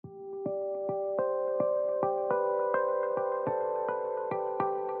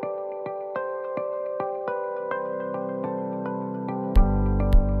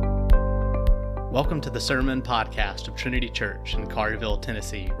Welcome to the Sermon Podcast of Trinity Church in Collierville,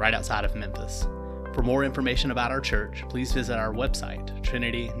 Tennessee, right outside of Memphis. For more information about our church, please visit our website,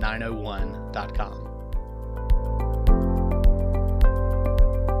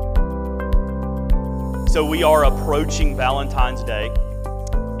 trinity901.com. So we are approaching Valentine's Day,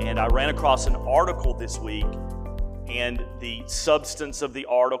 and I ran across an article this week, and the substance of the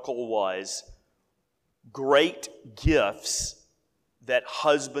article was great gifts that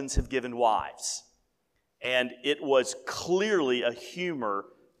husbands have given wives. And it was clearly a humor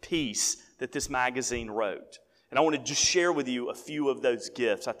piece that this magazine wrote. And I want to just share with you a few of those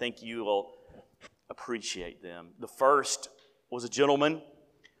gifts. I think you will appreciate them. The first was a gentleman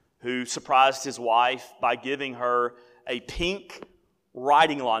who surprised his wife by giving her a pink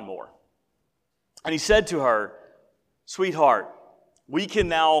riding lawnmower. And he said to her, "Sweetheart, we can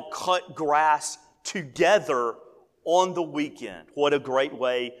now cut grass together on the weekend." What a great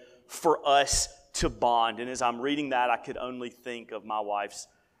way for us to bond. And as I'm reading that, I could only think of my wife's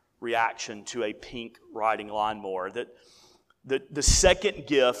reaction to a pink riding lawnmower. The second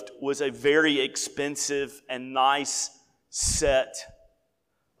gift was a very expensive and nice set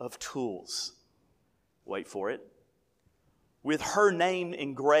of tools. Wait for it. With her name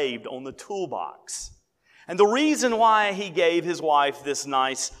engraved on the toolbox. And the reason why he gave his wife this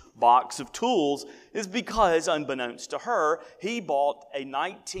nice box of tools is because, unbeknownst to her, he bought a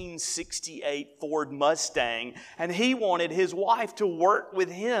 1968 Ford Mustang, and he wanted his wife to work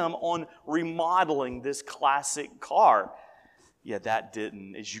with him on remodeling this classic car. Yeah, that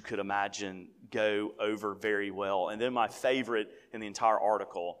didn't, as you could imagine, go over very well. And then my favorite in the entire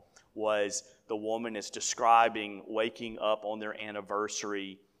article was the woman is describing waking up on their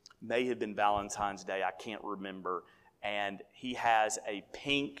anniversary. May have been Valentine's Day, I can't remember. And he has a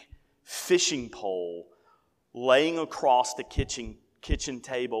pink fishing pole laying across the kitchen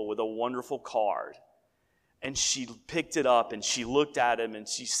table with a wonderful card. And she picked it up and she looked at him and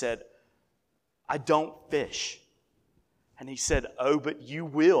she said, "I don't fish." And he said, "Oh, but you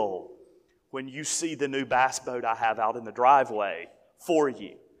will when you see the new bass boat I have out in the driveway for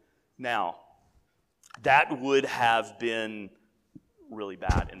you." Now, that would have been really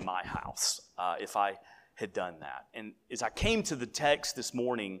bad in my house if I had done that. And as I came to the text this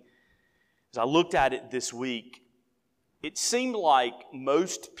morning, as I looked at it this week, it seemed like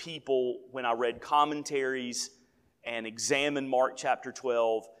most people, when I read commentaries and examined Mark chapter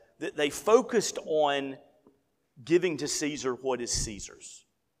 12, that they focused on giving to Caesar what is Caesar's.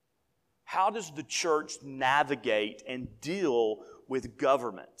 How does the church navigate and deal with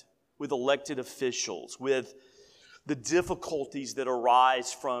government, with elected officials, with the difficulties that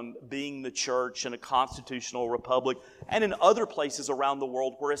arise from being the church in a constitutional republic and in other places around the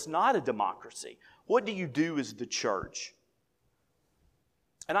world where it's not a democracy? What do you do as the church?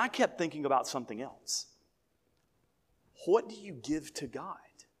 And I kept thinking about something else. What do you give to God?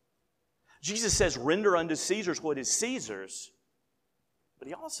 Jesus says, "Render unto Caesar's what is Caesar's," but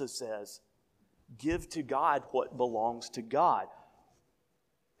he also says, "Give to God what belongs to God."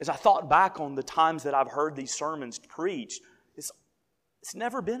 As I thought back on the times that I've heard these sermons preached, it's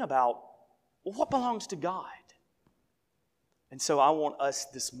never been about, well, what belongs to God? And so I want us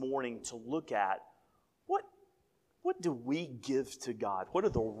this morning to look at what do we give to God? What are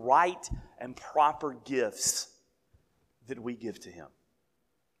the right and proper gifts that we give to Him?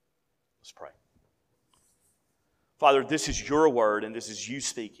 Let's pray. Father, this is your word and this is you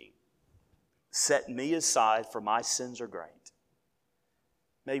speaking. Set me aside, for my sins are great.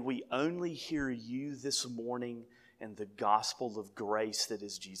 May we only hear you this morning in the gospel of grace that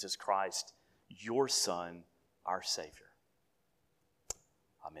is Jesus Christ, your Son, our Savior.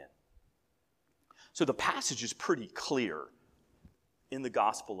 Amen. So the passage is pretty clear in the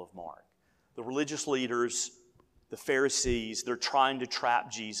Gospel of Mark. The religious leaders, the Pharisees, they're trying to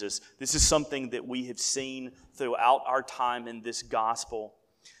trap Jesus. This is something that we have seen throughout our time in this gospel.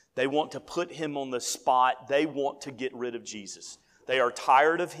 They want to put him on the spot. They want to get rid of Jesus. They are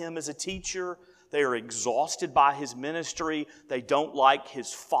tired of him as a teacher. They are exhausted by his ministry. They don't like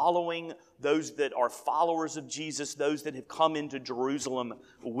his following, those that are followers of Jesus, those that have come into Jerusalem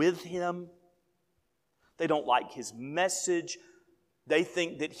with him. They don't like his message. They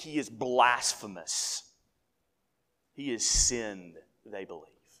think that he is blasphemous. He has sinned, they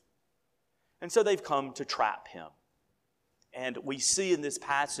believe. And so they've come to trap him. And we see in this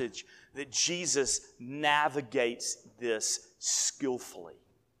passage that Jesus navigates this skillfully.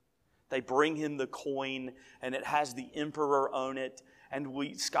 They bring him the coin, and it has the emperor on it.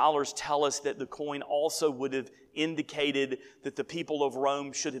 And scholars tell us that the coin also would have indicated that the people of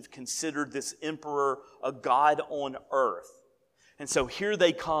Rome should have considered this emperor a god on earth. And so here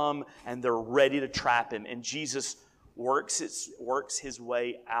they come, and they're ready to trap him. And Jesus works his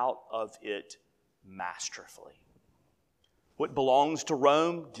way out of it masterfully. What belongs to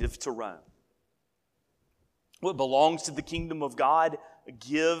Rome, give to Rome. What belongs to the kingdom of God,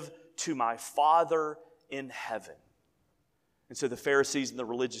 give to my Father in heaven. And so the Pharisees and the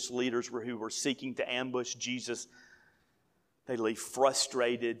religious leaders who were seeking to ambush Jesus, they leave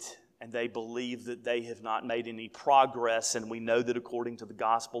frustrated, and they believe that they have not made any progress. And we know that according to the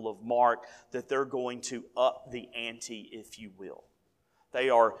Gospel of Mark, that they're going to up the ante, if you will. They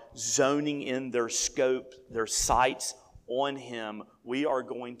are zoning in their scope, their sights on him. We are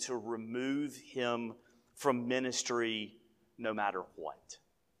going to remove him from ministry no matter what.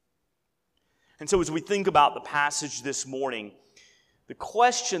 And so as we think about the passage this morning, the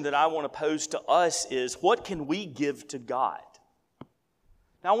question that I want to pose to us is, what can we give to God?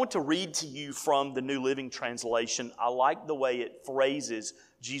 Now I want to read to you from the New Living Translation. I like the way it phrases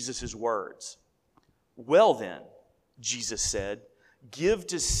Jesus' words. Well then, Jesus said, give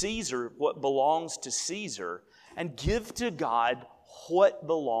to Caesar what belongs to Caesar, and give to God what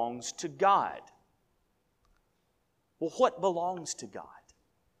belongs to God. Well, what belongs to God?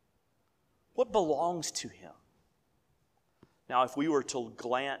 What belongs to Him? Now, if we were to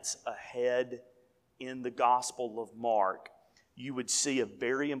glance ahead in the Gospel of Mark, you would see a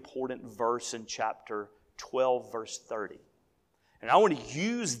very important verse in chapter 12, verse 30. And I want to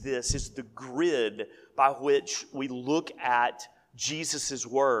use this as the grid by which we look at Jesus'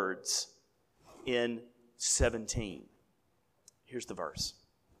 words in 17. Here's the verse.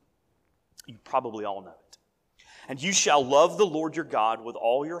 You probably all know it. And you shall love the Lord your God with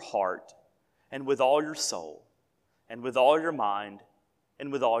all your heart, and with all your soul, and with all your mind,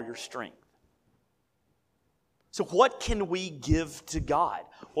 and with all your strength. So what can we give to God?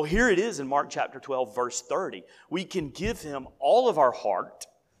 Well, here it is in Mark chapter 12, verse 30. We can give Him all of our heart.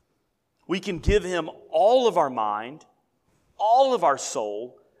 We can give Him all of our mind, all of our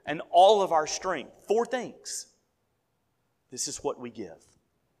soul, and all of our strength. 4 things. This is what we give.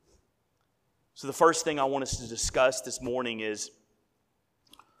 So the first thing I want us to discuss this morning is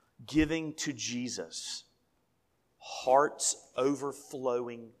giving to Jesus. Hearts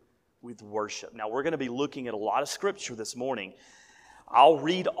overflowing with worship. Now, we're going to be looking at a lot of Scripture this morning. I'll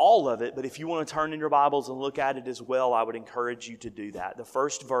read all of it, but if you want to turn in your Bibles and look at it as well, I would encourage you to do that. The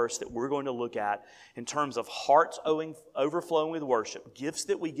first verse that we're going to look at in terms of hearts overflowing with worship, gifts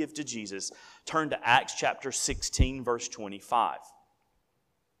that we give to Jesus, turn to Acts chapter 16, verse 25.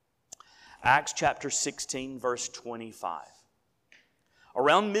 Acts chapter 16, verse 25.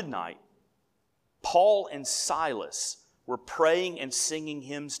 Around midnight, Paul and Silas were praying and singing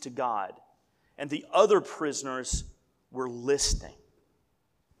hymns to God, and the other prisoners were listening.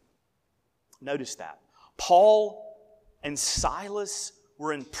 Notice that. Paul and Silas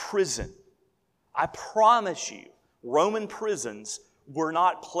were in prison. I promise you, Roman prisons were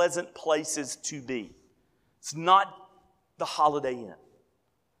not pleasant places to be. It's not the Holiday Inn.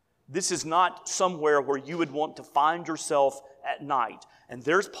 This is not somewhere where you would want to find yourself at night. And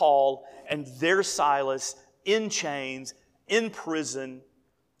there's Paul and there's Silas in chains, in prison.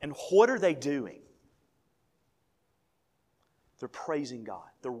 And what are they doing? They're praising God.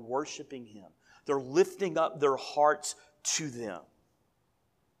 They're worshiping Him. They're lifting up their hearts to them.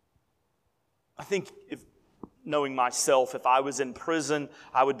 I think, knowing myself, if I was in prison,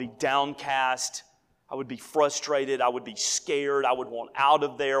 I would be downcast. I would be frustrated. I would be scared. I would want out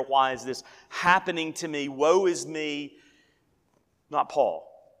of there. Why is this happening to me? Woe is me. Not Paul.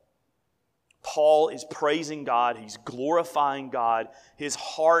 Paul is praising God. He's glorifying God. His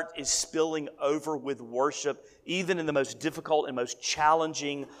heart is spilling over with worship, even in the most difficult and most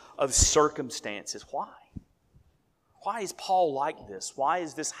challenging of circumstances. Why? Why is Paul like this? Why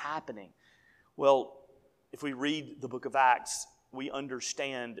is this happening? Well, if we read the book of Acts, we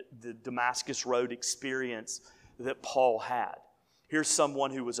understand the Damascus Road experience that Paul had. Here's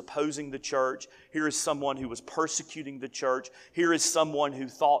someone who was opposing the church. Here is someone who was persecuting the church. Here is someone who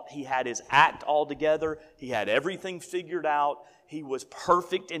thought he had his act all together. He had everything figured out. He was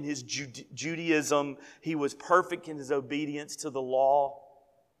perfect in his Judaism. He was perfect in his obedience to the law.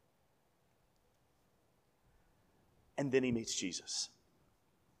 And then he meets Jesus.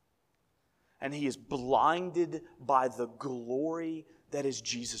 And he is blinded by the glory that is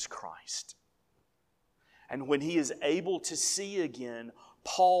Jesus Christ. And when he is able to see again,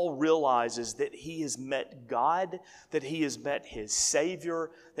 Paul realizes that he has met God, that he has met his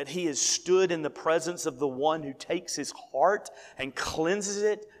Savior, that he has stood in the presence of the one who takes his heart and cleanses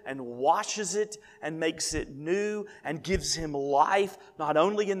it and washes it and makes it new and gives him life, not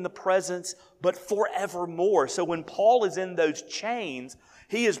only in the presence, but forevermore. So when Paul is in those chains,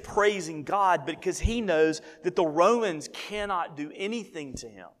 he is praising God because he knows that the Romans cannot do anything to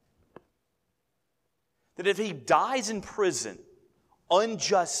him. That if he dies in prison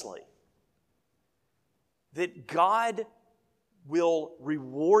unjustly, that God will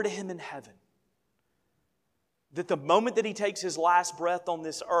reward him in heaven. That the moment that he takes his last breath on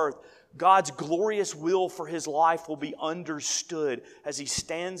this earth, God's glorious will for his life will be understood as he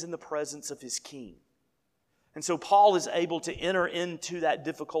stands in the presence of his King. And so Paul is able to enter into that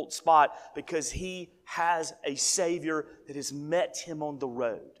difficult spot because he has a Savior that has met him on the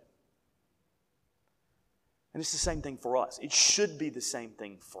road. And it's the same thing for us. It should be the same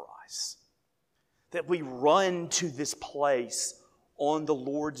thing for us. That we run to this place on the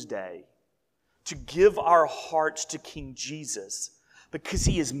Lord's Day to give our hearts to King Jesus because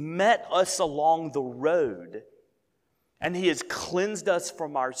He has met us along the road and He has cleansed us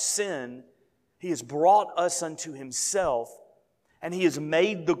from our sin. He has brought us unto Himself and He has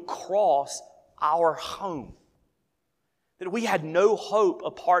made the cross our home. That we had no hope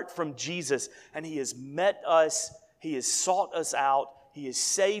apart from Jesus, and He has met us, He has sought us out, He has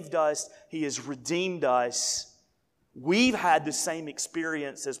saved us, He has redeemed us. We've had the same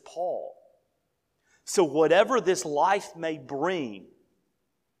experience as Paul. So whatever this life may bring,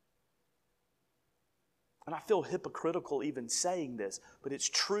 and I feel hypocritical even saying this, but it's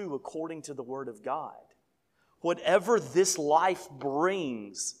true according to the Word of God. Whatever this life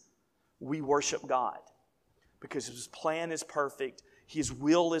brings, we worship God. Because His plan is perfect, His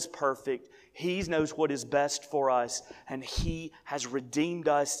will is perfect, He knows what is best for us, and He has redeemed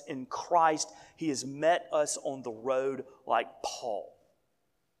us in Christ. He has met us on the road like Paul.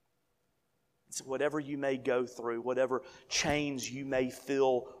 So whatever you may go through, whatever chains you may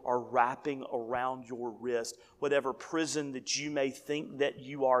feel are wrapping around your wrist, whatever prison that you may think that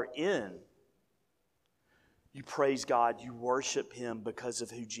you are in, you praise God, you worship Him because of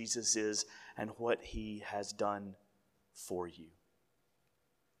who Jesus is and what He has done for you.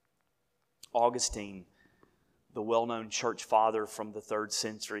 Augustine, the well-known church father from the 3rd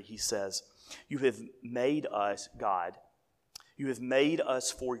century, he says, "You have made us, God, you have made us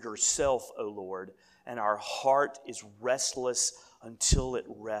for yourself, O Lord, and our heart is restless until it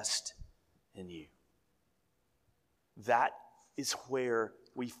rests in you." That is where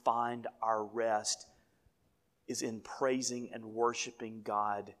we find our rest, is in praising and worshiping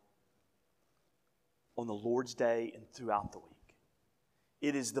God on the Lord's Day and throughout the week.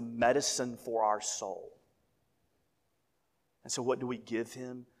 It is the medicine for our soul. And so what do we give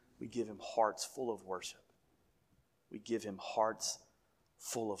Him? We give Him hearts full of worship. We give Him hearts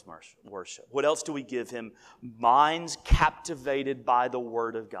full of worship. What else do we give Him? Minds captivated by the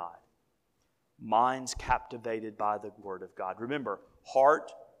Word of God. Minds captivated by the Word of God. Remember,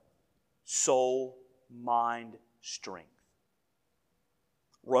 heart, soul, mind, strength.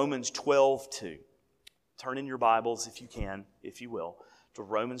 Romans 12:2. Turn in your Bibles if you can, if you will, to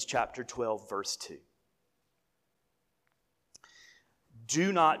Romans chapter 12, verse 2.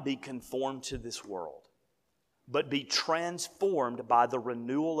 "Do not be conformed to this world, but be transformed by the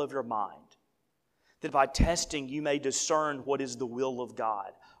renewal of your mind, that by testing you may discern what is the will of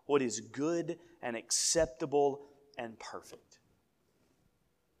God, what is good and acceptable and perfect."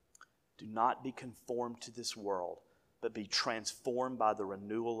 Do not be conformed to this world, but be transformed by the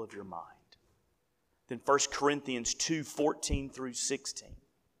renewal of your mind. Then 1 Corinthians 2:14 through 16.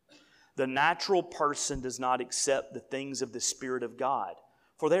 "The natural person does not accept the things of the Spirit of God,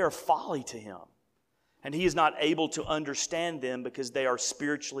 for they are folly to him, and he is not able to understand them because they are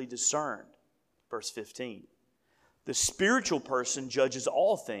spiritually discerned." Verse 15. "The spiritual person judges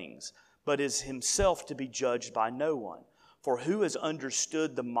all things, but is himself to be judged by no one. For who has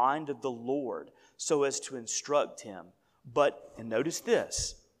understood the mind of the Lord so as to instruct him? But," and notice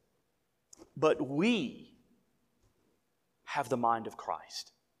this, "but we have the mind of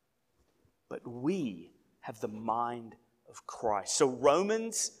Christ." But we have the mind of Christ. So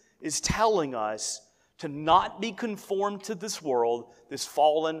Romans is telling us to not be conformed to this world, this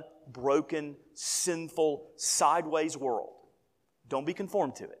fallen, broken, sinful, sideways world. Don't be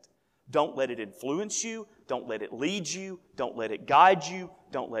conformed to it. Don't let it influence you. Don't let it lead you. Don't let it guide you.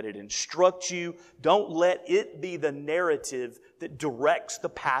 Don't let it instruct you. Don't let it be the narrative that directs the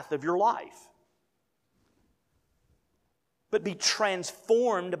path of your life. But be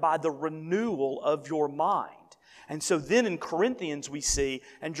transformed by the renewal of your mind. And so then in Corinthians we see,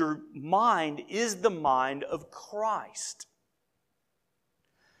 and your mind is the mind of Christ.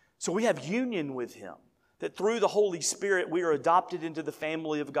 So we have union with Him, that through the Holy Spirit we are adopted into the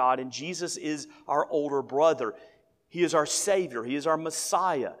family of God, and Jesus is our older brother. He is our Savior. He is our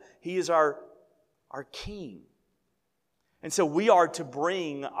Messiah. He is our King. And so we are to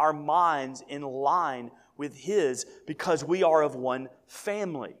bring our minds in line with His because we are of one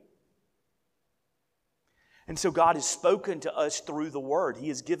family. And so God has spoken to us through the Word. He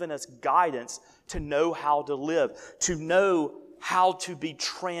has given us guidance to know how to live, to know how to be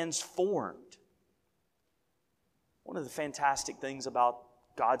transformed. One of the fantastic things about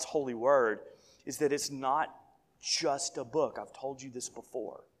God's holy Word is that it's not just a book. I've told you this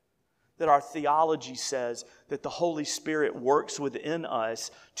before. That our theology says that the Holy Spirit works within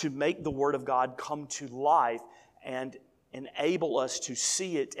us to make the Word of God come to life and enable us to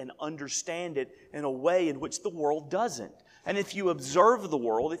see it and understand it in a way in which the world doesn't. And if you observe the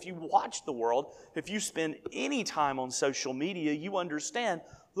world, if you watch the world, if you spend any time on social media, you understand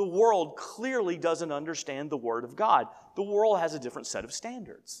the world clearly doesn't understand the Word of God. The world has a different set of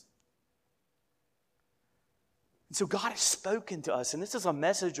standards. And so God has spoken to us, and this is a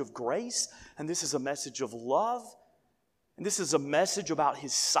message of grace, and this is a message of love, and this is a message about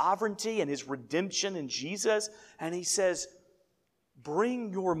His sovereignty and His redemption in Jesus. And He says,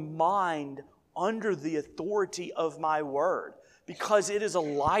 bring your mind under the authority of my Word, because it is a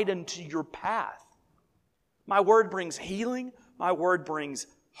light unto your path. My Word brings healing. My Word brings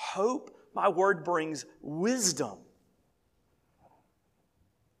hope. My Word brings wisdom.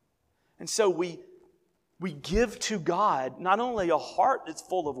 And so we give to God not only a heart that's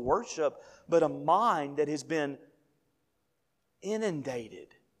full of worship, but a mind that has been inundated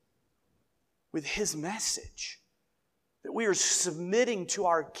with His message. That we are submitting to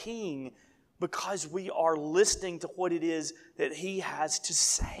our King because we are listening to what it is that He has to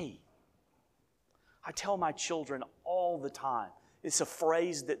say. I tell my children all the time, it's a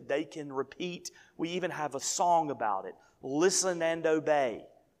phrase that they can repeat. We even have a song about it. Listen and obey,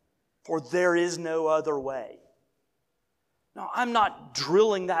 for there is no other way. Now, I'm not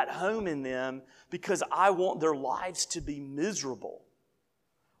drilling that home in them because I want their lives to be miserable.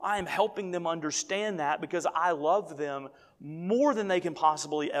 I am helping them understand that because I love them more than they can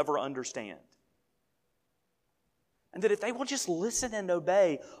possibly ever understand. And that if they will just listen and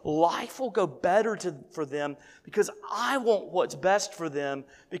obey, life will go better for them because I want what's best for them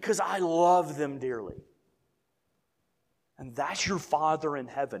because I love them dearly. And that's your Father in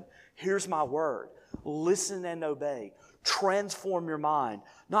heaven. Here's my word. Listen and obey. Transform your mind.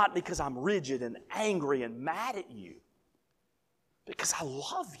 Not because I'm rigid and angry and mad at you. Because I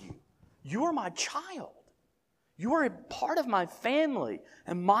love you. You are my child. You are a part of my family.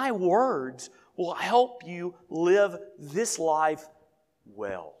 And my words will help you live this life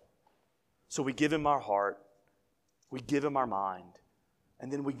well. So we give Him our heart. We give Him our mind.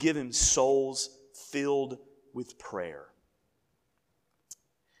 And then we give Him souls filled with prayer.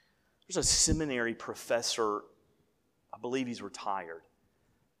 There's a seminary professor, I believe he's retired,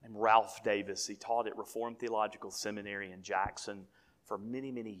 named Ralph Davis. He taught at Reformed Theological Seminary in Jackson for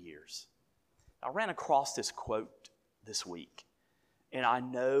many, many years. I ran across this quote this week, and I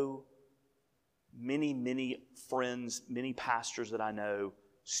know many, many friends, many pastors that I know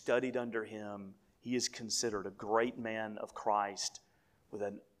studied under him. He is considered a great man of Christ with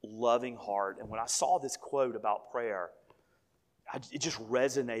a loving heart. And when I saw this quote about prayer, it just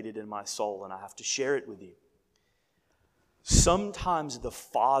resonated in my soul, and I have to share it with you. Sometimes the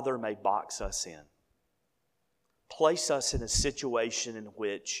Father may box us in, place us in a situation in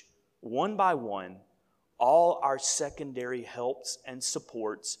which, one by one, all our secondary helps and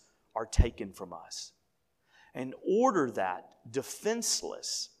supports are taken from us. In order that,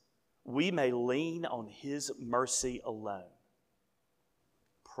 defenseless, we may lean on His mercy alone.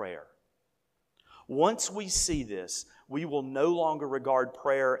 Prayer. Once we see this, we will no longer regard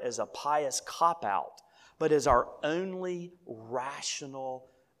prayer as a pious cop-out, but as our only rational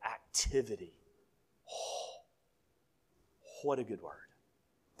activity. Oh, what a good word.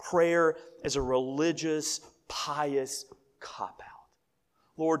 Prayer as a religious, pious cop-out.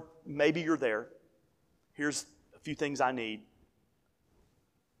 Lord, maybe you're there. Here's a few things I need.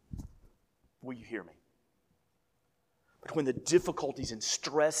 Will you hear me? But when the difficulties and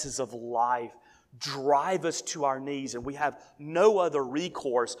stresses of life drive us to our knees and we have no other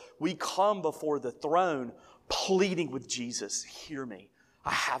recourse, we come before the throne pleading with Jesus, hear me.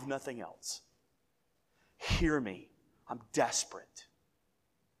 I have nothing else. Hear me. I'm desperate.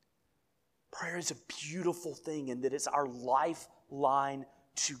 Prayer is a beautiful thing in that it's our lifeline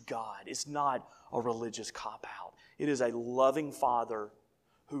to God is not a religious cop-out. It is a loving Father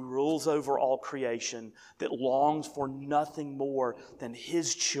who rules over all creation, that longs for nothing more than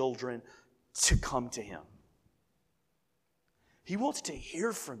His children to come to Him. He wants to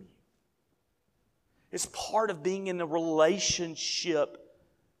hear from you. It's part of being in a relationship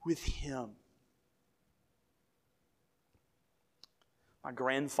with Him. My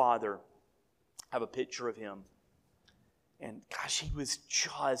grandfather, I have a picture of him. And gosh, he was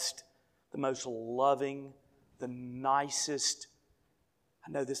just the most loving, the nicest,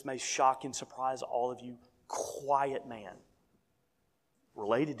 I know this may shock and surprise all of you, quiet man.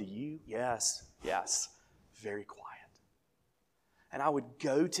 Related to you? Yes, very quiet. And I would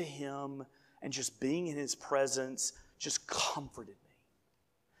go to him, and just being in his presence just comforted me.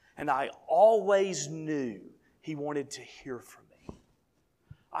 And I always knew he wanted to hear from me.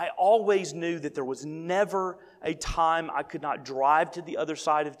 I always knew that there was never a time I could not drive to the other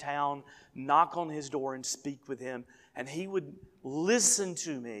side of town, knock on his door and speak with him, and he would listen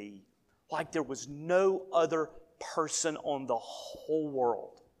to me like there was no other person on the whole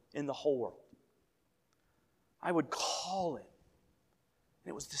world, in the whole world. I would call him, and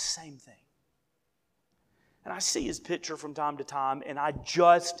it was the same thing. And I see his picture from time to time, and I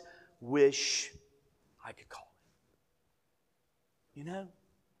just wish I could call him. You know?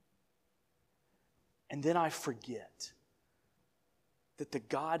 And then I forget that the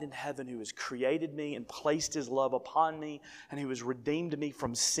God in heaven who has created me and placed His love upon me and who has redeemed me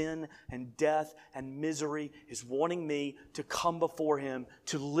from sin and death and misery is wanting me to come before Him,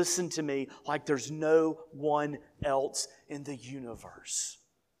 to listen to me like there's no one else in the universe.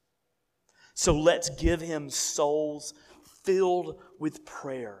 So let's give Him souls filled with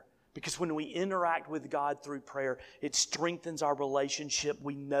prayer. Because when we interact with God through prayer, it strengthens our relationship.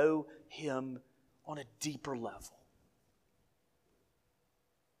 We know Him on a deeper level.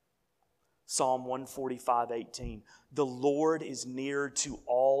 Psalm 145:18. The Lord is near to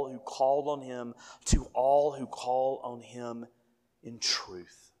all who call on Him, to all who call on Him in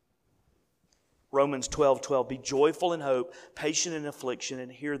truth. Romans 12:12. Be joyful in hope, patient in affliction,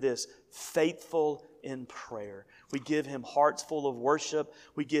 and hear this, faithful in prayer. We give Him hearts full of worship.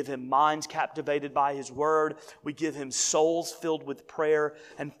 We give Him minds captivated by His word. We give Him souls filled with prayer.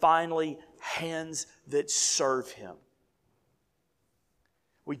 And finally, hands that serve Him.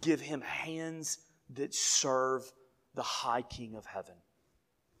 We give Him hands that serve the high King of heaven.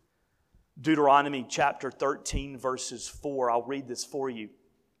 Deuteronomy chapter 13 verses 4. I'll read this for you.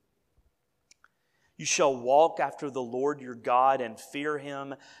 You shall walk after the Lord your God and fear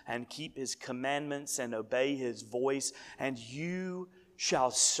Him and keep His commandments and obey His voice, and you shall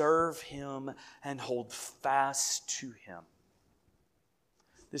serve Him and hold fast to Him.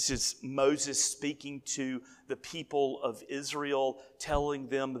 This is Moses speaking to the people of Israel, telling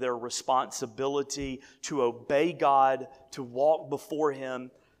them their responsibility to obey God, to walk before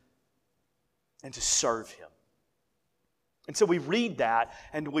Him, and to serve Him. And so we read that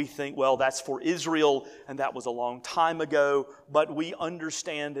and we think, well, that's for Israel and that was a long time ago. But we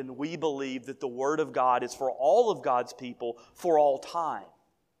understand and we believe that the Word of God is for all of God's people for all time.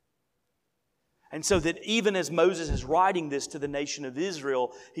 And so that even as Moses is writing this to the nation of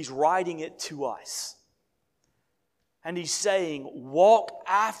Israel, he's writing it to us. And he's saying, walk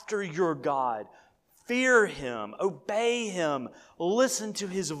after your God, fear Him, obey Him, listen to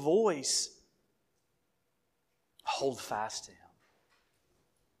His voice. Hold fast to Him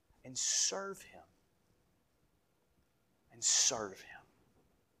and serve Him. And serve Him.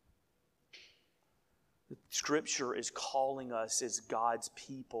 The Scripture is calling us as God's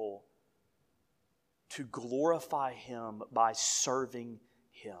people to glorify Him by serving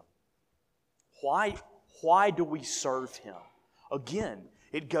Him. Why do we serve Him? Again,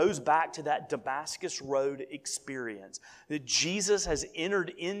 it goes back to that Damascus Road experience. That Jesus has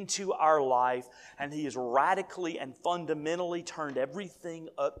entered into our life and He has radically and fundamentally turned everything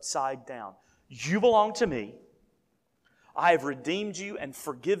upside down. You belong to me. I have redeemed you and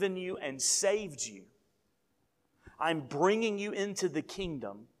forgiven you and saved you. I'm bringing you into the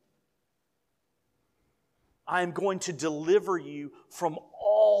kingdom. I am going to deliver you from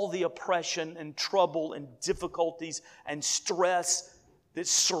all the oppression and trouble and difficulties and stress that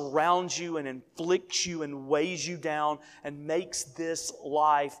surrounds you and inflicts you and weighs you down and makes this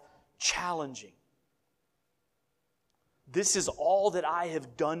life challenging. This is all that I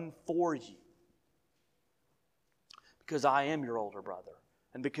have done for you. Because I am your older brother,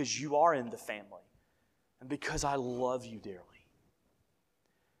 and because you are in the family, and because I love you dearly.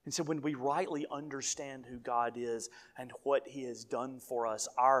 And so when we rightly understand who God is and what He has done for us,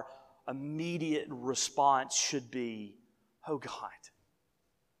 our immediate response should be, oh God,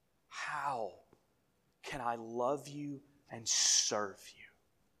 how can I love you and serve you?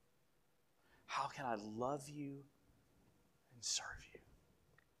 How can I love you and serve you?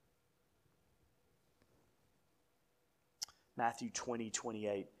 Matthew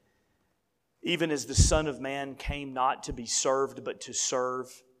 20:28. Even as the Son of Man came not to be served, but to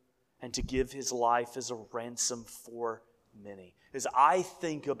serve and to give His life as a ransom for many. As I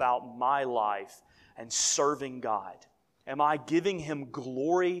think about my life and serving God, am I giving Him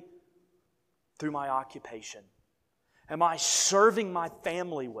glory through my occupation? Am I serving my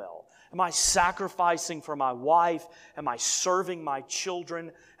family well? Am I sacrificing for my wife? Am I serving my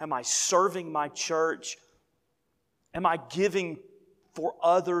children? Am I serving my church? Am I giving for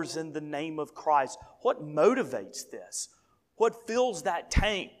others in the name of Christ? What motivates this? What fills that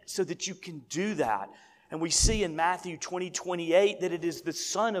tank so that you can do that? And we see in Matthew 20:28 that it is the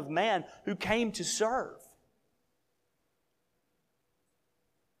Son of Man who came to serve.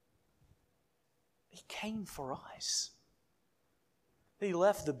 He came for us. He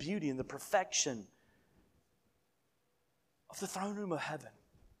left the beauty and the perfection of the throne room of heaven.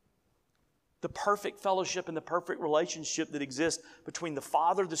 The perfect fellowship and the perfect relationship that exists between the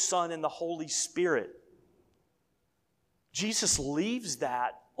Father, the Son, and the Holy Spirit. Jesus leaves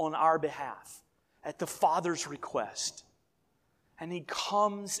that on our behalf at the Father's request. And He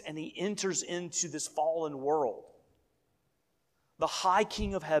comes and He enters into this fallen world. The High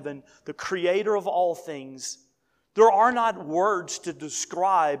King of Heaven, the Creator of all things. There are not words to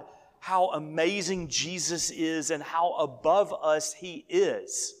describe how amazing Jesus is and how above us He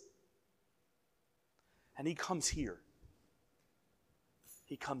is. And He comes here.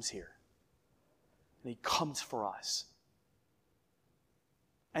 He comes here. And He comes for us.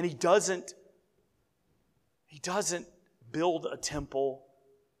 And He doesn't build a temple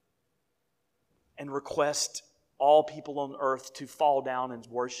and request all people on earth to fall down and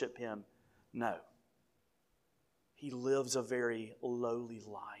worship Him. No. He lives a very lowly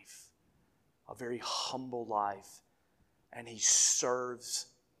life, a very humble life, and He serves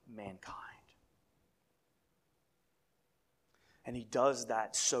mankind. And He does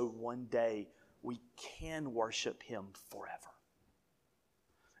that so one day we can worship Him forever.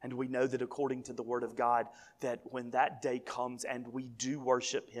 And we know that according to the Word of God, that when that day comes and we do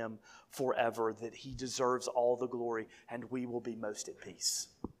worship Him forever, that He deserves all the glory and we will be most at peace.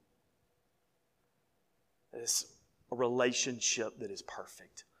 It's a relationship that is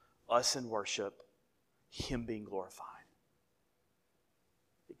perfect. Us in worship, Him being glorified.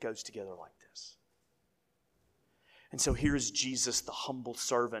 It goes together like this. And so here's Jesus, the humble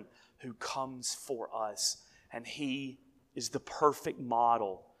servant who comes for us. And He is the perfect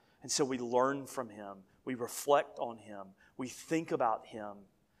model. And so we learn from Him. We reflect on Him. We think about Him.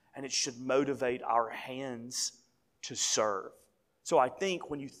 And it should motivate our hands to serve. So I think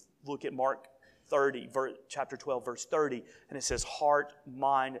when you look at Mark 30, chapter 12, verse 30, and it says heart,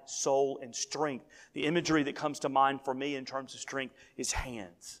 mind, soul, and strength. The imagery that comes to mind for me in terms of strength is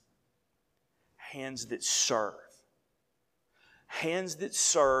hands. Hands that serve. Hands that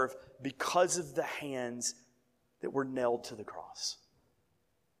serve because of the hands that were nailed to the cross.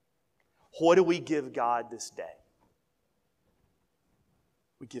 What do we give God this day?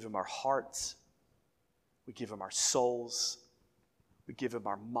 We give Him our hearts. We give Him our souls. We give Him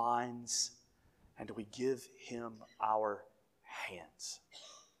our minds. And we give Him our hands.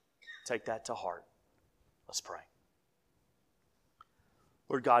 Take that to heart. Let's pray.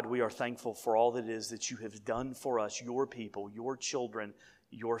 Lord God, we are thankful for all that it is that You have done for us, Your people, Your children,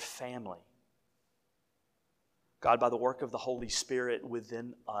 Your family. God, by the work of the Holy Spirit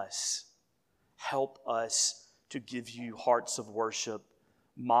within us, help us to give You hearts of worship,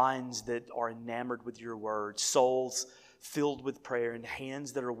 minds that are enamored with Your word, souls filled with prayer, and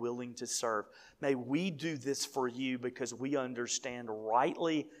hands that are willing to serve. May we do this for You because we understand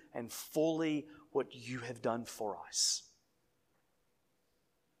rightly and fully what You have done for us.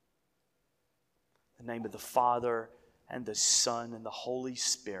 In the name of the Father, and the Son, and the Holy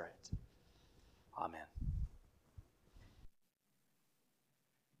Spirit. Amen.